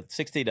county, it's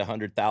 60 to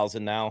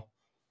 100,000 now.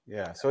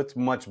 Yeah, so it's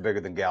much bigger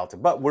than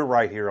Gallatin, but we're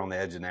right here on the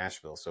edge of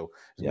Nashville, so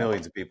there's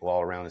millions of people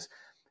all around us.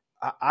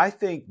 I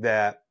think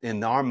that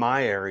in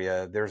my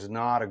area, there's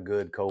not a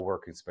good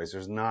co-working space.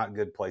 There's not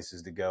good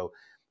places to go.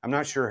 I'm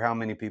not sure how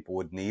many people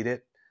would need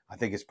it. I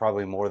think it's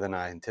probably more than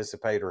I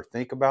anticipate or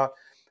think about,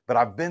 but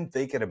I've been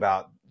thinking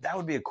about that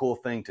would be a cool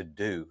thing to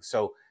do.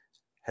 So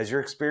has your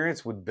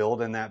experience with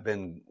building that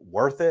been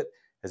worth it?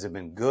 Has it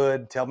been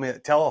good? Tell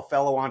a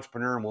fellow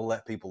entrepreneur, and we'll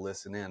let people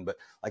listen in. But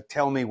like,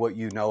 tell me what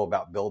you know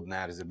about building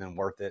that. Has it been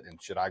worth it?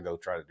 And should I go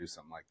try to do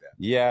something like that?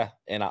 Yeah,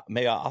 and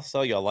I'll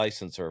sell you a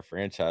license or a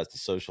franchise to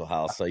Social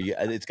House. So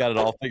it's got it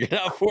all figured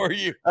out for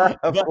you.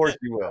 Of course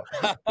you will.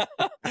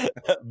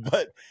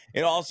 But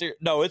in all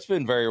seriousness, no, it's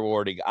been very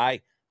rewarding. I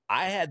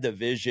had the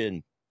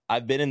vision.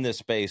 I've been in this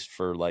space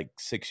for like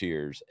 6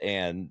 years,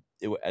 and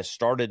I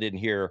started in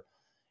here,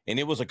 and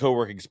it was a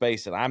co-working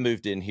space, and I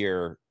moved in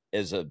here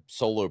as a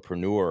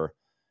solopreneur,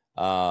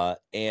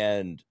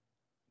 and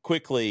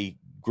quickly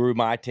grew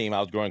my team. I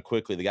was growing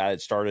quickly. The guy that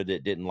started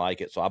it didn't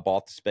like it, so I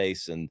bought the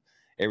space and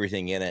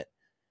everything in it.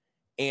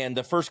 And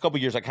the first couple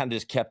of years, I kind of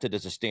just kept it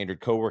as a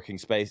standard co-working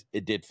space.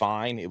 It did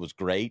fine. It was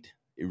great.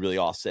 It really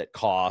offset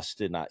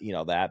cost and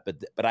that.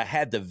 But I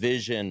had the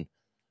vision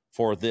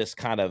for this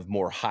kind of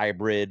more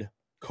hybrid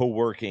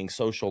co-working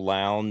social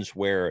lounge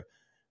where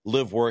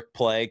live, work,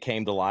 play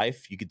came to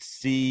life. You could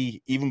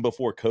see even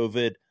before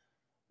COVID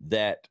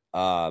that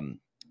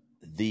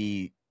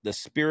the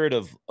spirit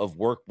of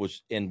work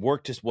was, and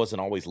work just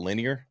wasn't always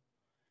linear.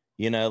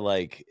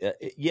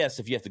 Yes,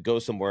 if you have to go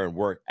somewhere and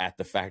work at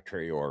the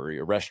factory or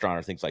a restaurant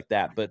or things like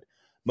that, but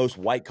most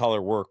white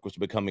collar work was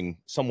becoming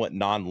somewhat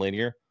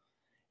non-linear.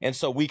 And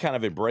so we kind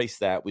of embraced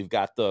that. We've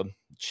got the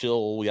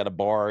chill, we got a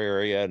bar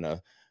area,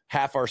 and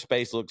half our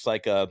space looks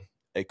like a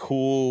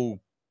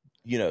cool,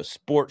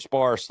 sports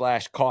bar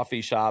 /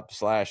 coffee shop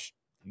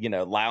 /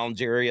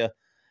 lounge area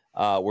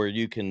where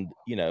you can,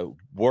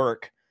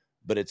 work,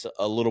 but it's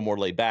a little more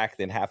laid back.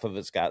 Than half of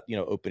it's got,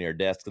 open air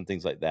desks and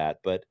things like that.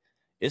 But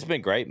it's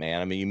been great,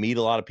 man. I mean, you meet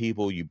a lot of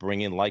people, you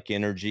bring in like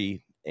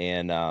energy,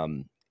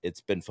 and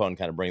it's been fun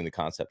kind of bringing the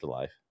concept to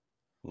life.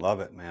 Love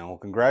it, man. Well,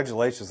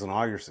 congratulations on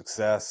all your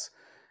success.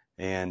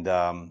 And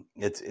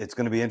it's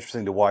going to be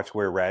interesting to watch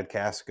where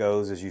Radcast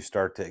goes as you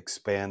start to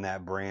expand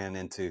that brand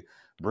into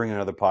bringing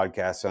other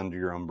podcasts under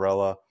your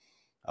umbrella.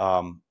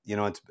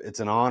 It's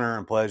an honor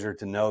and pleasure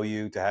to know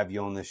you, to have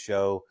you on this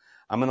show.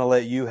 I'm going to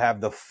let you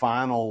have the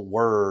final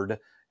word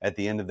at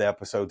the end of the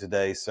episode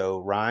today. So,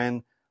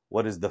 Ryan,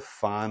 what is the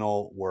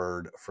final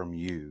word from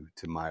you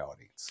to my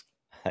audience?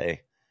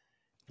 Hey,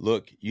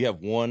 look, you have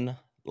one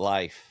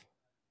life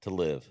to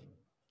live.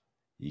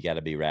 You got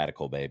to be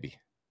radical, baby.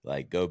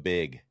 Like, go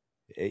big.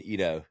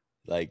 Live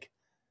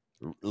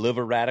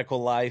a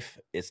radical life.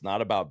 It's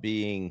not about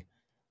being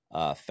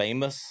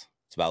famous.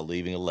 It's about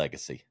leaving a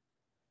legacy.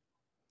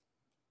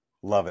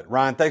 Love it.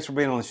 Ryan, thanks for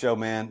being on the show,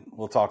 man.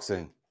 We'll talk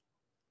soon.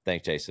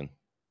 Thanks, Jason.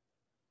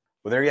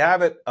 Well, there you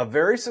have it. A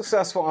very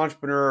successful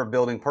entrepreneur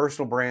building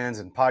personal brands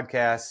and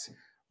podcasts,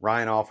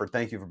 Ryan Alford.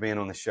 Thank you for being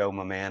on the show,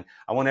 my man.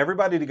 I want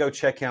everybody to go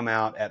check him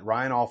out at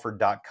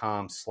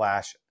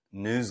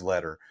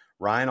ryanalford.com/newsletter,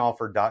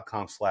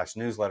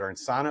 ryanalford.com/newsletter, and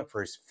sign up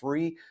for his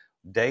free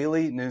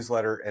daily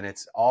newsletter. And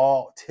it's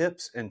all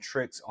tips and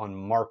tricks on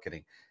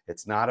marketing.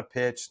 It's not a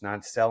pitch,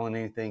 not selling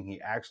anything. He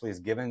actually is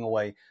giving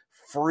away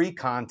free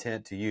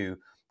content to you.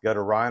 Go to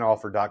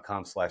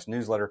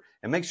ryanalford.com/newsletter,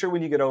 and make sure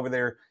when you get over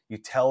there, you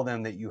tell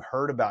them that you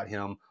heard about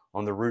him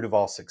on The Root of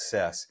All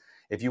Success.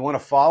 If you want to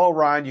follow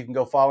Ryan, you can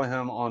go follow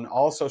him on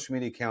all social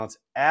media accounts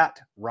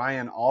at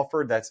Ryan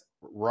Alford. That's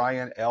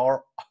Ryan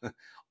RYAN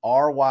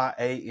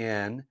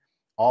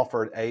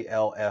Alford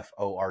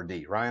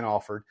ALFORD, Ryan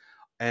Alford.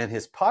 And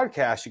his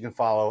podcast you can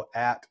follow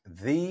at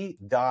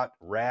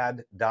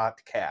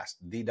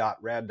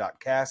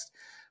the.rad.cast.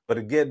 But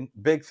again,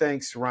 big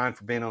thanks to Ryan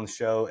for being on the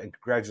show, and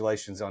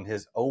congratulations on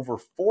his over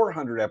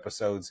 400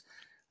 episodes.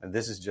 And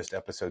this is just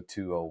episode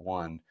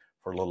 201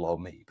 for little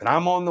old me. But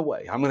I'm on the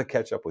way. I'm going to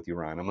catch up with you,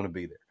 Ryan. I'm going to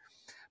be there.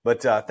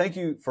 But thank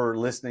you for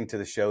listening to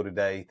the show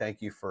today. Thank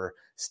you for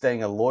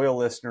staying a loyal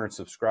listener and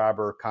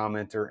subscriber,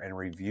 commenter, and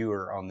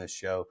reviewer on this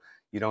show.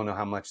 You don't know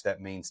how much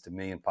that means to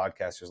me and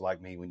podcasters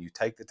like me when you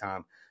take the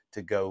time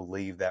to go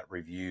leave that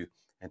review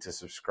and to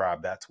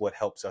subscribe. That's what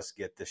helps us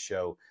get this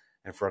show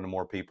in front of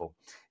more people.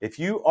 If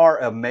you are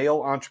a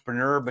male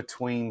entrepreneur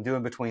between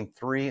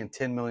 $3 and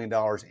 $10 million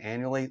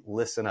annually,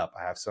 listen up.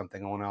 I have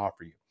something I want to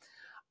offer you.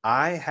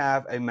 I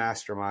have a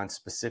mastermind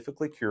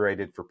specifically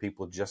curated for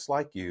people just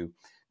like you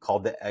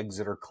called the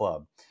Exeter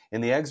Club.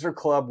 In the Exeter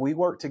Club, we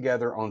work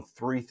together on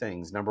 3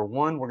 things. Number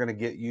 1, we're going to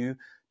get you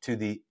to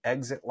the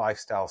exit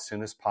lifestyle as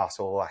soon as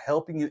possible by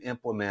helping you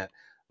implement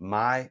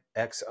my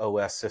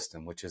XOS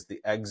system, which is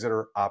the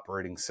Exeter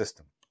operating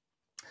system.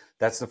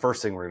 That's the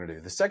first thing we're going to do.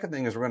 The second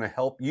thing is we're going to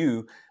help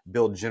you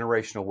build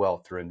generational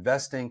wealth through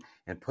investing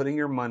and putting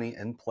your money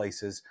in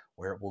places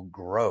where it will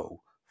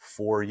grow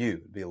for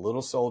you. Be a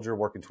little soldier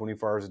working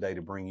 24 hours a day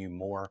to bring you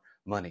more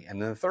money.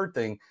 And then the third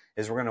thing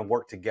is we're going to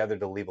work together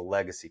to leave a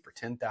legacy for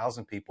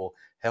 10,000 people,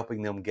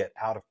 helping them get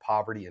out of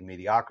poverty and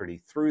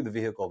mediocrity through the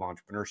vehicle of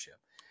entrepreneurship.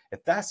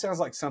 If that sounds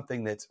like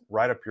something that's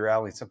right up your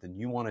alley, something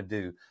you want to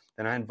do,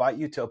 then I invite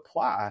you to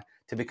apply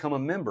to become a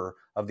member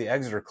of the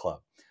Exeter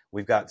Club.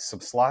 We've got some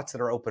slots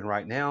that are open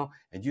right now,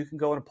 and you can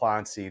go and apply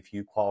and see if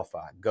you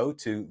qualify. Go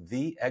to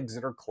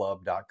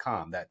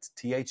theexeterclub.com. That's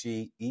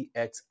THEEXITER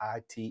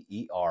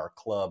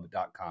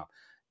club.com.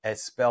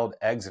 It's spelled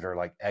Exeter,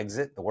 like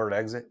exit, the word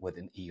exit, with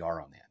an ER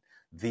on the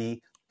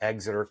end.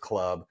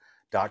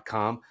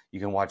 Theexeterclub.com. You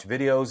can watch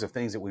videos of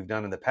things that we've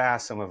done in the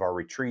past, some of our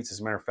retreats.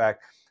 As a matter of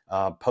fact,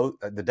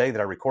 the day that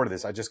I recorded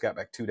this, I just got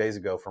back 2 days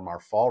ago from our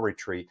fall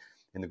retreat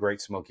in the Great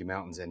Smoky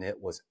Mountains, and it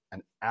was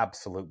an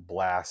absolute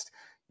blast.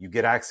 You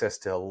get access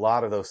to a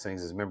lot of those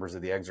things as members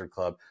of the Exeter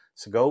Club.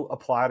 So go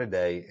apply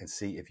today and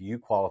see if you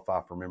qualify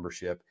for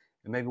membership.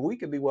 And maybe we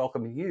could be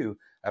welcoming you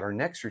at our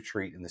next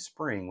retreat in the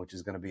spring, which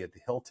is going to be at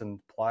the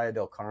Hilton Playa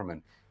del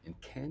Carmen in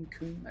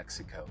Cancun,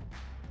 Mexico,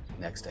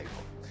 next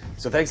April.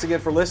 So thanks again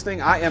for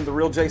listening. I am the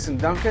real Jason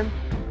Duncan.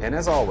 And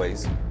as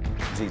always,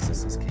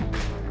 Jesus is King.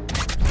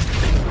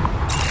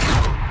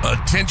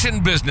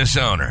 Attention business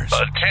owners.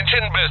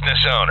 Attention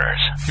business owners.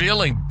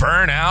 Feeling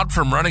burnout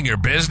from running your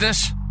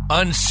business?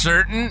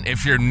 Uncertain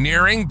if you're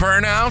nearing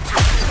burnout?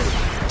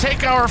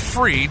 Take our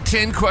free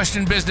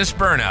 10-question business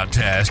burnout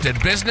test at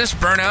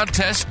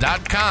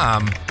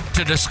businessburnouttest.com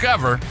to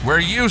discover where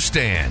you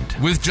stand.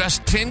 With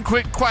just 10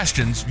 quick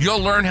questions,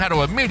 you'll learn how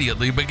to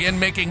immediately begin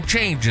making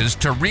changes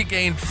to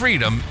regain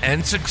freedom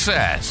and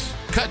success.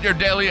 Cut your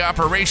daily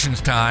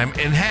operations time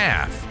in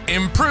half.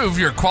 Improve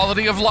your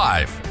quality of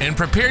life and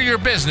prepare your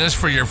business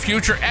for your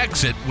future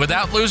exit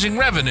without losing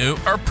revenue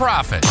or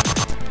profit.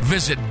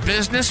 Visit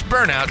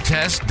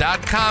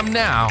businessburnouttest.com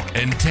now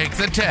and take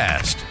the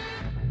test.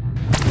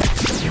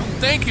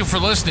 Thank you for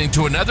listening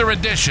to another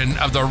edition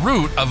of The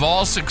Root of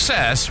All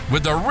Success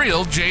with the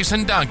real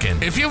Jason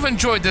Duncan. If you've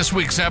enjoyed this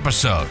week's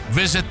episode,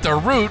 visit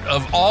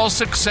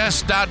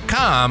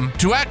therootofallsuccess.com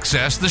to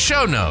access the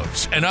show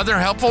notes and other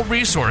helpful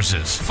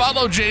resources.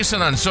 Follow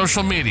Jason on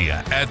social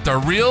media at The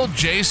Real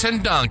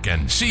Jason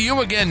Duncan. See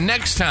you again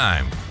next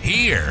time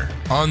here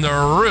on The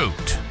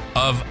Root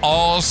of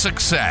All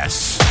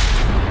Success.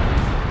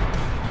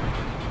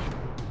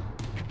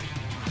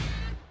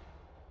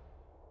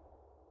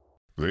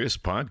 This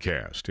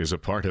podcast is a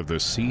part of the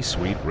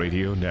C-Suite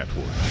Radio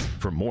Network.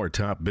 For more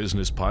top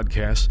business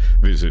podcasts,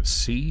 visit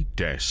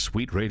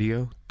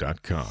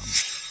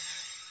c-suiteradio.com.